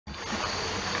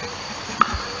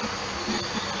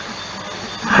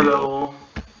Hello,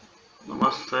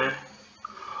 Namaste,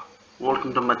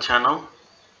 welcome to my channel.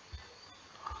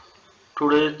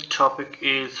 Today's topic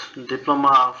is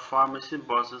Diploma of Pharmacy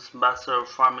versus Bachelor of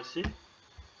Pharmacy.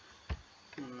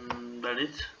 That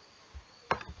is,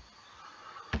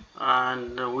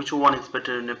 and which one is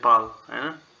better in Nepal?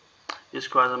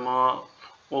 यसको आज म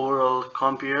overall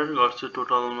compare गर्छु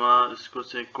टोटलमा यसको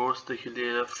चाहिँ कोर्सदेखि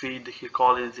लिएर फीदेखि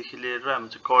कलेजदेखि लिएर हामी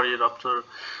चाहिँ career after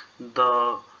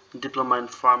the diploma in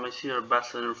pharmacy र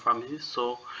ब्याचलर इन फार्मेसी. सो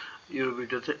यो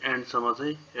भिडियो चाहिँ एन्डसम्म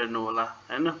चाहिँ हेर्नु होला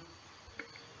हैन.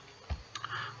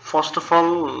 First of all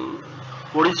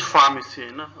what is pharmacy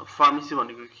हैन. फार्मेसी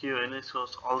भनेको के हो हैन, यसको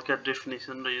हल्का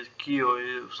डेफिनेसन र यो के हो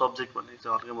यो सब्जेक्ट भन्ने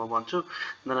चाहिँ हल्का म भन्छु.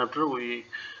 देन आफ्टर वी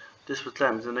त्यसपछि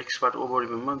हामी चाहिँ नेक्स्ट पार्ट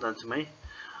ओभरभ्यूमा जान्छौँ है.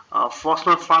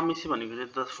 फर्स्टमा फार्मेसी भनेको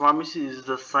चाहिँ the pharmacy is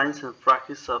the science and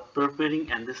practice of preparing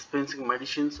and dispensing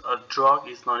medicines a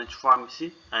drug is non is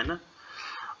pharmacy हैन.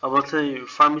 अब चाहिँ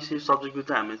फार्मेसी सब्जेक्टको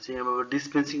चाहिँ हामी चाहिँ अब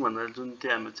डिस्पेन्सिङ भन्दा जुन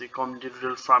चाहिँ हामी चाहिँ community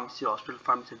rural pharmacy hospital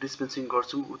pharmacy dispensing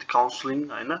गर्छौँ विथ काउन्सिलिङ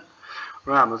हैन.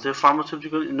 र हाम्रो चाहिँ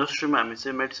फार्मास्युटिकल इन्डस्ट्रीमा हामी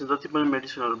चाहिँ मेडिसिन जति पनि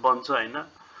मेडिसिनहरू बन्छ हैन,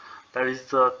 that is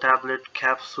the tablet,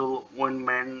 capsule,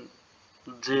 ओइन्टमेन्ट,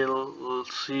 jail,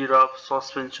 syrup,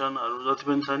 सस्पेन्सनहरू जति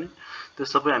पनि छ नि त्यो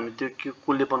सबै हामी त्यो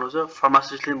कसले बनाउँछ,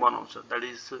 फार्मासिस्टले बनाउँछ. द्याट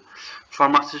इज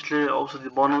फार्मासिस्टले औषधि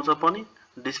बनाउँछ पनि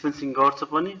डिस्पेन्सिङ गर्छ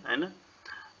पनि हैन.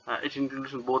 It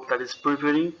includes both, that is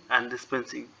preparing and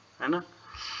dispensing हैन.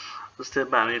 जस्तै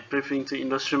अब हामी प्रिपेयरिङ चाहिँ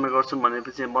इन्डस्ट्रीमा गर्छौँ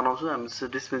भनेपछि बनाउँछौँ, हामी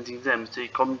चाहिँ डिस्पेन्सिङ चाहिँ हामी चाहिँ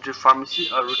कम्युनिटी फार्मेसी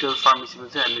रिटेल फार्मेसीमा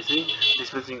चाहिँ हामी चाहिँ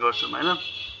डिस्पेन्सिङ गर्छौँ हैन.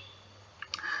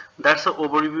 That's a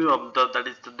overview of that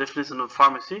is the definition of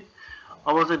pharmacy.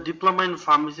 अब चाहिँ diploma in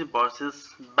pharmacy versus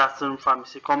bachelor in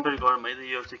pharmacy compare गरौँ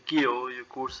है. यो चाहिँ के हो यो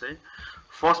कोर्स है.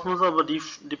 फर्स्टमा चाहिँ अब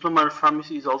diploma in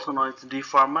pharmacy is also known as D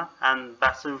pharma and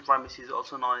bachelor in pharmacy is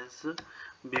also known as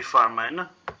be pharma हैन.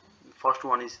 फर्स्ट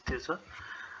वान इज त्यो छ.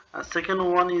 सेकेन्ड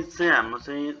वान इज चाहिँ हाम्रो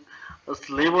चाहिँ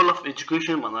लेभल अफ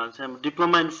एजुकेसन भन्दा चाहिँ हाम्रो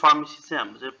डिप्लोमा इन फार्मेसी चाहिँ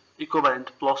हाम्रो चाहिँ इक्विभ्यालेन्ट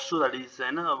 +2 द्याट इज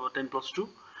हैन अब 10+2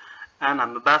 एन्ड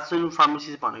हाम्रो ब्याचलर इन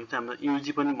फार्मेसी भनेको चाहिँ हाम्रो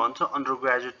युजी पनि भन्छ, अन्डर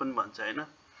ग्रेजुएट पनि भन्छ हैन.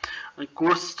 अनि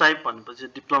कोर्स टाइप भनेपछि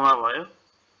डिप्लोमा भयो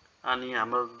अनि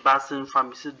हाम्रो ब्याचलर इन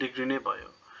फार्मेसी डिग्री नै भयो.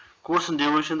 कोर्स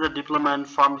ड्युरेसन चाहिँ diploma in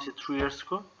pharmacy 3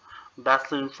 इयर्सको,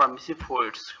 bachelor in pharmacy 4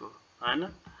 इयर्सको हैन.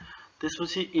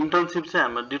 त्यसपछि इन्टर्नसिप चाहिँ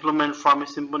हाम्रो डिप्लोमा इन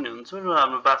फार्मेसी पनि हुन्छ र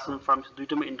हाम्रो ब्याचलर इन फार्मेसी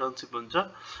दुईटैमा इन्टर्नसिप हुन्छ.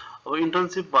 अब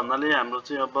इन्टर्नसिप भन्नाले हाम्रो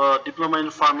चाहिँ अब डिप्लोमा इन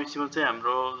फार्मेसीमा चाहिँ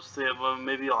हाम्रो जस्तै अब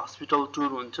मेबी हस्पिटल टुर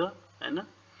हुन्छ हैन.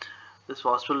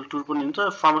 त्यसको हस्पिटल टुर पनि हुन्छ,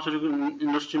 फार्मास्युटिकल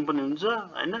इन्डस्ट्री पनि हुन्छ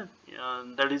हैन.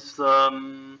 द्याट इज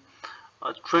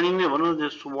ट्रेनिङ नै भनौँ,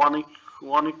 just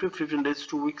 1 week to 15 days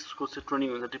 2 weeks को चाहिँ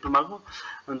ट्रेनिङ हुन्छ डिप्लोमाको.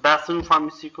 अनि ब्याचलर इन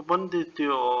फार्मेसीको पनि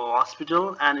त्यो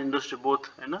हस्पिटल एन्ड इन्डस्ट्री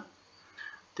बोथ हैन.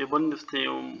 त्यो पनि जस्तै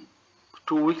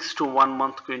 2 weeks to 1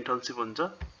 month को इन्टर्नसिप हुन्छ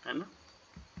हैन.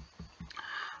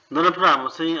 नत्र हाम्रो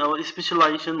चाहिँ अब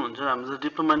स्पेसलाइजेसन हुन्छ. हाम्रो चाहिँ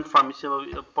डिप्लोमा इन फार्मेसी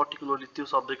अब पर्टिकुलरली त्यो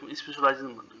सब्जेक्टमा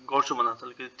स्पेसलाइजेसन गर्छु भन्दा चाहिँ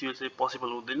अलिकति त्यो चाहिँ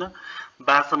पोसिबल हुँदैन.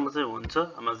 ब्याचलरमा चाहिँ हुन्छ.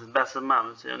 हाम्रो चाहिँ ब्याचलरमा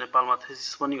हाम्रो चाहिँ नेपालमा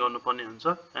थेसिस पनि गर्नुपर्ने हुन्छ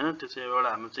हैन. त्यो चाहिँ एउटा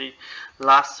हाम्रो चाहिँ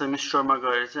लास्ट सेमिस्टरमा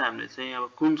गएर चाहिँ हामीले चाहिँ अब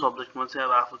कुन सब्जेक्टमा चाहिँ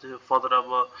अब आफू चाहिँ फर्दर अब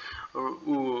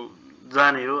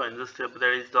जाने हो हैन. जस्तै अब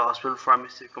that is the hospital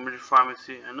pharmacy, community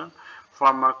pharmacy हैन,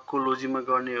 फार्माकोलोजीमा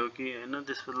गर्ने हो कि हैन,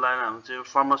 त्यसपछि लाएर हामी चाहिँ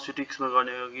फार्मास्युटिक्समा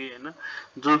गर्ने हो कि हैन.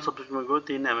 जुन सब्जेक्टमा गयो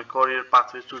त्यही नै हामी करियर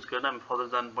पाथवे चुज गरेर हामी फर्दर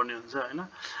जानुपर्ने हुन्छ हैन.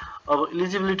 अब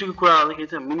इलिजिबिलिटीको कुरा गर्दाखेरि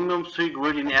चाहिँ मिनिमम 3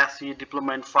 ग्रेड इन एसई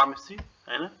डिप्लोमा इन फार्मेसी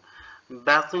हैन.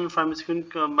 ब्याचलर इन फार्मेसी पनि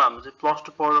हाम्रो चाहिँ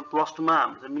 +2 मा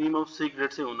हाम्रो चाहिँ मिनिमम C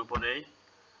ग्रेड चाहिँ हुनु पर्यो है.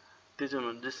 त्यो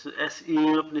चाहिँ एसई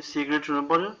मा पनि C ग्रेड हुनु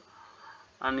पर्यो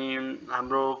अनि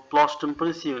हाम्रो +2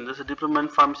 पनि C हुन्छ. डिप्लोमा इन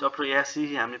फार्मेसी अफ्टर एसई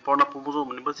हामीले पढ्न पुग्छौँ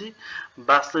भनेपछि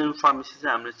ब्याचलर इन फार्मेसी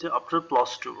चाहिँ हामीले चाहिँ अफ्टर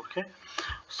 +2. ओके.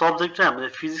 सब्जेक्ट चाहिँ हामीले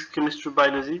फिजिक्स, केमिस्ट्री,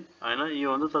 बायोलोजी हैन यो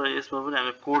हुन्छ. तर यसमा पनि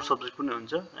हामीले कोर सब्जेक्ट पनि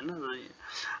हुन्छ हैन.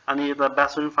 अनि यता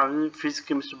bachelor in pharmacy physics,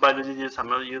 chemistry, biology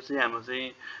हाम्रो यो चाहिँ हाम्रो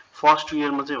चाहिँ फर्स्ट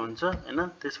इयरमा चाहिँ हुन्छ हैन.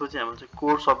 त्यसपछि हाम्रो चाहिँ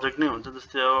कोर सब्जेक्ट नै हुन्छ.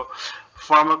 जस्तै अब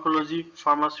फार्माकोलोजी,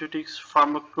 फार्मास्युटिक्स,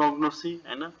 फार्माकोग्नोसी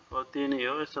हैन, त्यही नै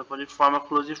हो. यसमा पनि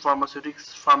pharmacology, pharmaceutics,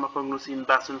 pharmacognosy in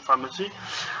bachelor in pharmacy.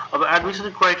 अब एडमिसन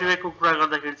क्राइटेरियाको कुरा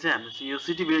गर्दाखेरि चाहिँ हामीले चाहिँ यो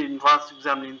सिटिबी एडभान्स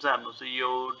एक्जाम लिन्छ हाम्रो चाहिँ यो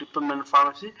डिप्लोमा इन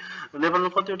फार्मेसी. नेपालमा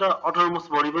कतिवटा अटोनोमस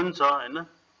बडी पनि छ हैन,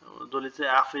 जसले चाहिँ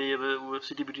आफै अब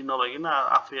सिटिबिटी नभइकन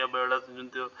आफै अब एउटा जुन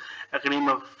त्यो एकाडेमी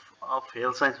अफ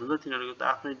हेल्थ साइन्स हुन्छ तिनीहरूको त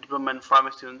आफ्नै डिप्लोमा इन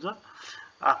फार्मेसी हुन्छ.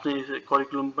 आफ्नै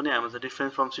करिकुलम पनि हाम्रो चाहिँ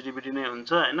डिफरेन्स फ्रम सिटिबिटी नै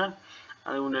हुन्छ हैन.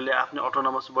 अनि उनीहरूले आफ्नै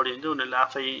अटोनोमस बडी हुन्छ, उनीहरूले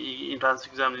आफै इन्ट्रान्स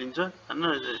एक्जाम लिन्छ हैन.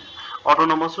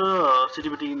 अटोनोमस र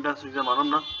सिटिबिटी इन्ट्रान्स एक्जाम भनौँ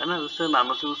न हैन। जस्तै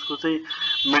हाम्रो चाहिँ उसको चाहिँ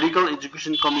medical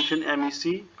education commission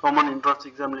एमइसी common entrance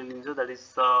एक्जामले लिन्छ, that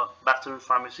is bachelor in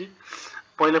pharmacy.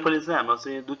 पहिले चाहिँ हाम्रो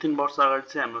चाहिँ 2-3 वर्ष अगाडि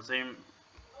चाहिँ हाम्रो चाहिँ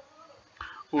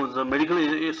हुन्छ मेडिकल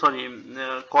सरी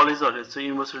कलेजहरूले चाहिँ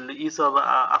युनिभर्सिटीले यी चाहिँ अब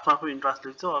आफ्नो आफ्नो इन्ट्रान्स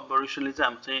लेख्छ। अब रिसेन्टली चाहिँ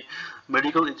हाम्रो चाहिँ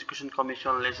मेडिकल एजुकेसन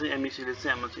कमिसनले चाहिँ एमइसीले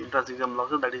चाहिँ हाम्रो चाहिँ इन्ट्रान्स एक्जाम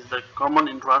लाग्छ, that is the common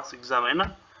entrance exam हैन।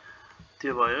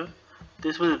 त्यो भयो।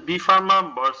 त्यसपछि be pharma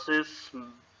versus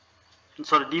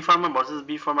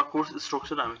be pharma course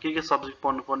structure हामी के सब्जेक्ट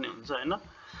पढ्नुपर्ने हुन्छ हैन।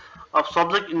 अब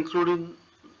सब्जेक्ट इन्क्लुडिङ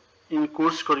इन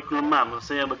कोर्स करिकुलममा हाम्रो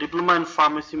चाहिँ अब डिप्लोमा इन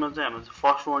फार्मेसीमा चाहिँ हाम्रो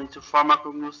first one is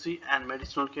pharmacognosy and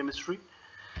medicinal chemistry,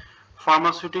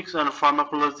 pharmaceutics and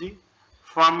pharmacology,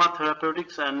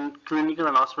 pharmacotherapeutics and clinical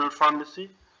and hospital pharmacy,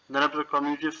 then after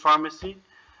community pharmacy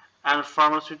and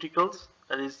pharmaceuticals,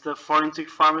 that is the forensic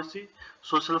pharmacy,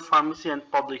 social pharmacy and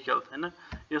public health हैन।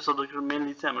 यो सब्जेक्टहरु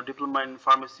mainly चाहिँ हाम्रो diploma in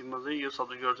फार्मेसीमा चाहिँ यो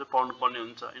सब्जेक्टहरु चाहिँ पढ्नु पर्ने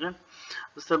हुन्छ हैन।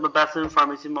 जस्तै अब ब्याचलर इन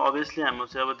फार्मेसीमा अभियसली हाम्रो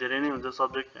चाहिँ अब धेरै नै हुन्छ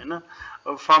सब्जेक्ट हैन।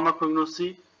 अब pharmacognosy,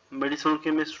 medicinal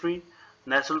chemistry,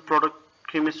 natural product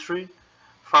chemistry,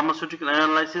 pharmaceutical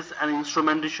analysis and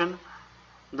instrumentation,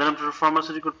 then after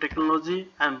pharmaceutical technology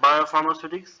and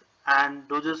biopharmaceutics and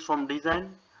dosage form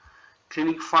design,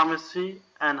 clinic pharmacy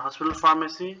and hospital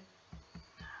pharmacy,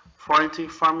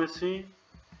 forensic pharmacy,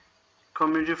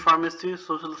 community pharmacy,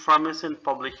 social pharmacy and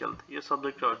public health। यो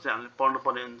सब्जेक्टहरु चाहिँ हामीले पढ्नु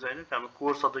पर्ने हुन्छ हैन। हाम्रो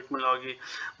course subject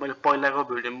मैले पहिलाको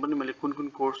भिडियोमा पनि मैले कुन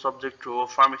कोर्स सब्जेक्ट हो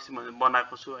फार्मेसी भनेर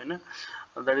बनाएको छु हैन।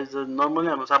 That is normally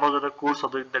हाम्रो सबैजना course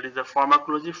subject, that is the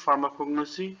pharmacology,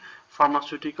 pharmacognosy,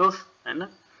 pharmaceuticals हैन।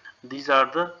 These are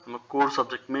the core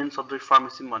subject, main subject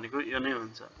pharmacy भनेको यो नै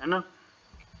हुन्छ हैन।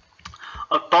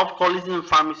 टप कलेज इन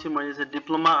फार्मेसी मैले चाहिँ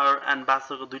डिप्लोमा एन्ड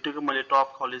ब्याचलरको दुईटैको मैले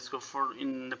टप कलेजको इन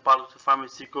नेपाल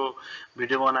फार्मेसीको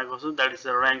भिडियो बनाएको छु, द्याट इज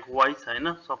र्याङ्क वाइज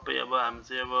हैन। सबै अब हामी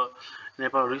चाहिँ अब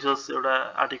नेपाल रिसर्च एउटा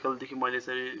आर्टिकलदेखि मैले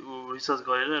चाहिँ रिसर्च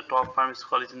गरेर top pharmacy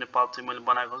college in Nepal चाहिँ मैले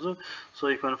बनाएको छु। So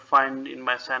you can find in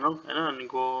my channel हैन, अनि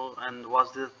go and watch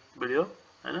this video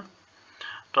हैन।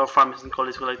 टप फार्मेसी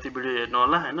कलेजको लागि त्यो भिडियो हेर्नु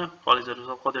होला हैन, कलेजहरु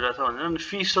सब कतिवटा छ भनेर। अनि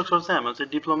फी स्ट्रक्चर चाहिँ हाम्रो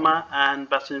चाहिँ डिप्लोमा एन्ड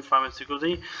ब्याचलर इन फार्मेसीको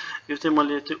चाहिँ यो चाहिँ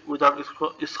मैले चाहिँ विदाउट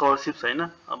स्कलरशिप छैन।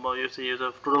 अब यो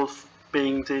चाहिँ टोटल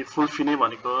पेइङ चाहिँ फुल फी नै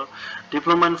भनेको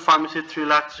diploma in pharmacy 3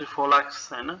 lakh 4 lakh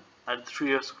हैन,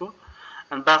 3 इयर्सको,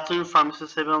 एन्ड ब्याचलर इन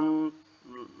फार्मेसी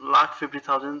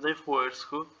 7,50,000 चाहिँ 4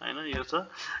 इयर्सको हैन। यो छ,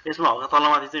 यसमा हल्का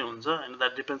तलमाथि चाहिँ हुन्छ हैन,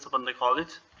 that depends upon the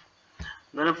college.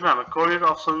 Then after our career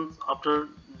options after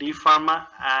D Pharma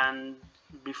and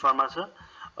B Pharma छ।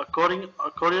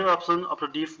 career option after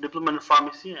diploma in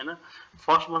pharmacy हैन।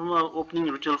 फर्स्ट भनौँ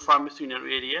opening retail pharmacy in your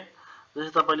area.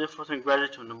 जस्तै तपाईले फर्स्ट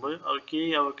ग्रेजुएट हुनुभयो, अब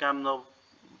केही अब काम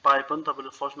नपाए पनि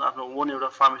तपाईले फर्स्ट आफ्नो ओन एउटा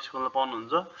फार्मेसी खोल्न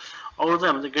पाउनुहुन्छ। अरु चाहिँ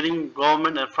हामी चाहिँ getting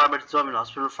government and private job in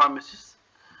hospital pharmacist,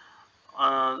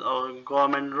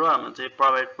 government र हाम्रो चाहिँ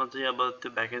प्राइभेटमा चाहिँ अब त्यो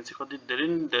भ्याकेन्सी कति धेरै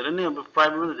नै अब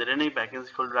प्राइभेटमा धेरै नै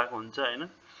भ्याकेन्सी खोलिरहेको हुन्छ हैन।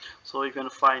 So you can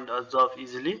find a job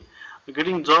easily.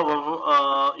 Getting job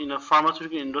in a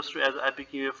pharmaceutical industry as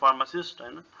आइपिक्यू pharmacist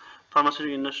हैन।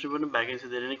 फार्मास्युटिकल इन्डस्ट्री पनि भ्याकेन्सी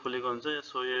धेरै नै खोलेको हुन्छ।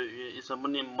 सो यसमा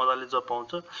पनि मजाले जब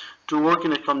पाउँछ। To work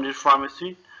in a community pharmacy,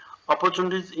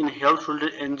 opportunities in health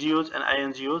related NGOs and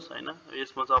आइएनजिओज हैन।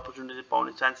 यसमा चाहिँ अपर्च्युनिटी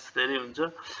पाउने चान्सेस धेरै हुन्छ।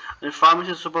 अनि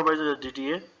फार्मेसी सुपरभाइजर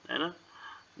डिटिए हैन,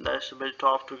 that's very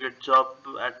tough to get job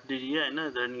at डिटिए हैन।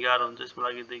 धेरै नै गाह्रो हुन्छ, यसको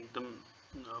लागि एकदम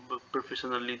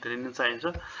प्रोफेसनली धेरै नै चाहिन्छ।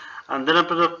 And then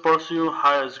after pursue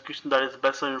higher education, that is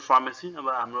bachelor in pharmacy. अब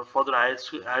हाम्रो फर्दर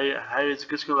हायर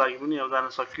एजुकेसनको लागि पनि अब जान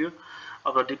सकियो।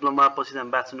 अब डिप्लोमा पछि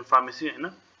हामी ब्याचलर इन फार्मेसी हैन,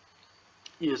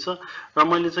 यो छ। र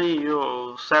मैले चाहिँ यो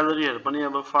स्यालेरीहरू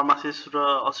पनि अब फार्मासिस्ट र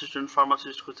असिस्टेन्ट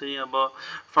फार्मासिस्टको चाहिँ अब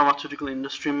फार्मास्युटिकल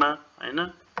इन्डस्ट्रीमा हैन,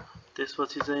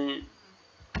 त्यसपछि चाहिँ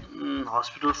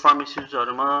हस्पिटल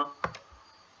फार्मेसीजहरुमा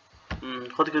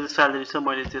कति स्यालेरी छ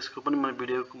मैले त्यसको पनि मैले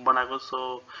भिडियो बनाएको। सो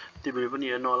त्यो भिडियो पनि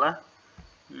हेर्नु होला।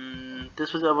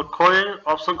 त्यसपछि अब career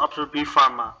option after be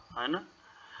pharma हैन।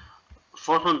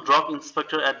 First one drug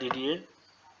inspector at डिडिए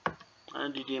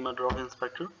हैन, डिडिए मा drug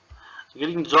inspector.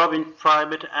 Getting job in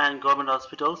private and government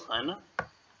hospitals हैन।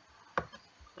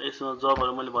 यसमा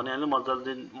जबहरु मैले भनिहालेँ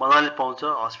मजाले पाउँछ।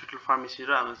 हस्पिटल फार्मेसी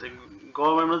र हामी चाहिँ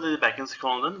गभर्नमेन्टमा चाहिँ भ्याकेन्सी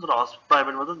पाउँदैन, तर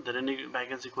प्राइभेटमा त धेरै नै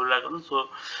भ्याकेन्सी खोलिरहेको हुन्छ। So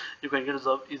you can get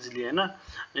job easily हैन।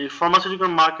 फार्मास्युटिकल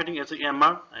मार्केटिङ एज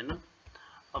एमआर हैन।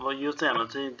 अब यो चाहिँ हाम्रो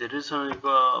चाहिँ धेरै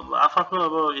आफ्नो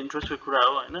अब इन्ट्रेस्टको कुरा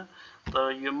हो हैन,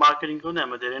 तर यो मार्केटिङको नि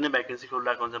हाम्रो धेरै नै भ्याकेन्सी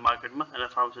खोलिरहेको हुन्छ मार्केटमा हैन,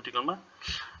 फार्मास्युटिकलमा।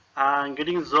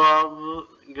 Getting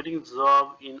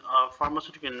job in a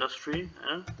pharmaceutical industry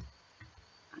हैन,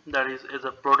 that is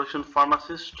a production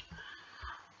pharmacist,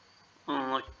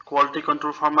 quality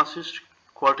control pharmacist,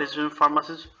 क्वालिटेसन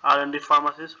pharmacist, R&D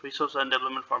pharmacist, research and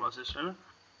development pharmacist हैन।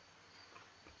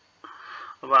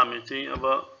 अब हामी चाहिँ अब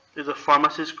एज अ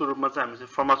फार्मासिस्टको रूपमा चाहिँ हामी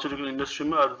चाहिँ फार्मास्युटिकल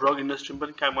इन्डस्ट्रीमा ड्रग इन्डस्ट्रीमा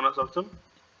पनि काम गर्न सक्छौँ।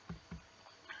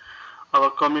 अब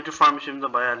कम्युनिटी फार्मेसी त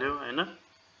भइहाल्यो हैन।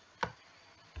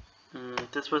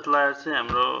 त्यसपछि लागेर चाहिँ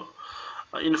हाम्रो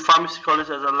in pharmacy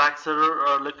college as a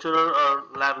lecturer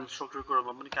lab इन्स्ट्रक्टरको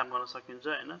रूपमा पनि काम गर्न सकिन्छ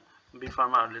हैन। बी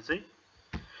फार्माहरूले चाहिँ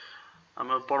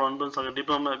हाम्रो पढाउनु पनि सक्छ।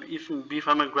 Diploma if be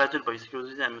pharma graduate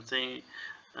भइसकेपछि चाहिँ हामी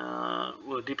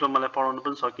चाहिँ डिप्लोमालाई पढाउनु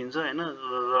पनि सकिन्छ हैन।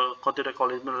 र कतिवटा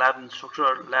कलेजमा ल्याब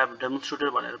इन्स्ट्रक्टर ल्याब डेमोन्स्ट्रेटर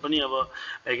भनेर पनि अब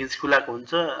भ्याकेन्सी खुलाएको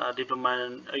हुन्छ डिप्लोमा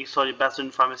ब्याचलर इन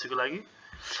फार्मेसीको लागि।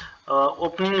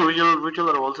 ओपनिङ रिटेल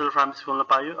र होलसेल फार्मेसी खोल्न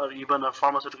पायो और इभन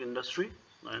फार्मास्युटिकल इन्डस्ट्री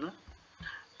हैन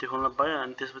त्यो खोल्न पायो।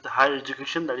 अनि त्यसपछि higher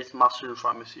education that is master in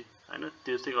pharmacy हैन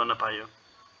त्यो चाहिँ गर्न पायो।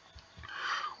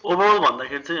 ओभरअल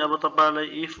भन्दाखेरि चाहिँ अब तपाईहरुलाई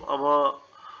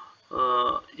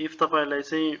इफ तपाईहरुलाई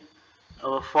चाहिँ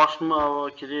अब फर्स्टमा अब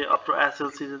के रे अप टु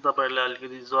एसएलसी चाहिँ तपाईहरुलाई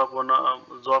अलिकति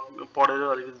जब पढेर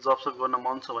अलिकति जब सब गर्न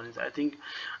मन छ भने चाहिँ I think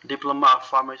diploma of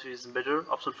pharmacy is better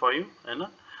option for you हैन।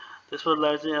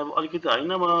 त्यसपछि चाहिँ अब अलिकति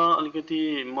हैन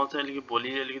म चाहिँ अलिकति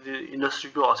भोलि अलिकति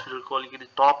इन्डस्ट्रीको हस्पिटलको अलिकति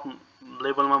टप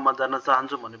लेभलमा म जान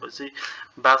चाहन्छु भनेपछि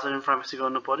ब्याचलर इन फार्मेसी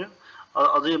गर्नु पर्यो।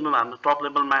 अझै हाम्रो टप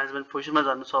लेभल म्यानेजमेन्ट पोजिसनमा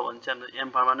जानु छ भने चाहिँ हामीले एम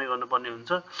फार्मा नै गर्नुपर्ने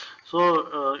हुन्छ। So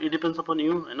it depends upon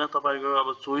you हैन तपाईको अब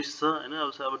चोइस छ हैन।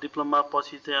 अब डिप्लोमा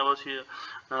पछि चाहिँ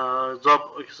अब जब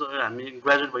हामी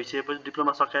ग्रेजुएट भइसकेपछि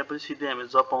डिप्लोमा सकाएपछि सिधै हामी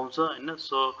जब पाउँछ हैन।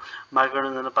 सो मार्केटमा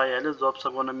जान पाइहाल्यो जब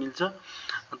सब गर्न मिल्छ।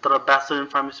 तर ब्याचलर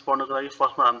इन फार्मेसी पढ्नको लागि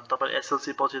फर्स्टमा तपाईँ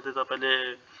एसएलसी पछि चाहिँ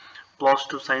तपाईले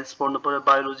 +2 साइन्स पढ्नु पर्यो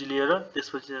बायोलोजी लिएर।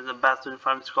 त्यसपछि ब्याचलर इन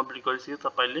फार्मेसी कम्प्लिट गरिसके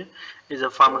तपाईले एज अ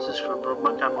फार्मासिस्टको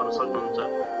रूपमा काम गर्न सक्नुहुन्छ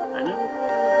हैन।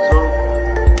 सो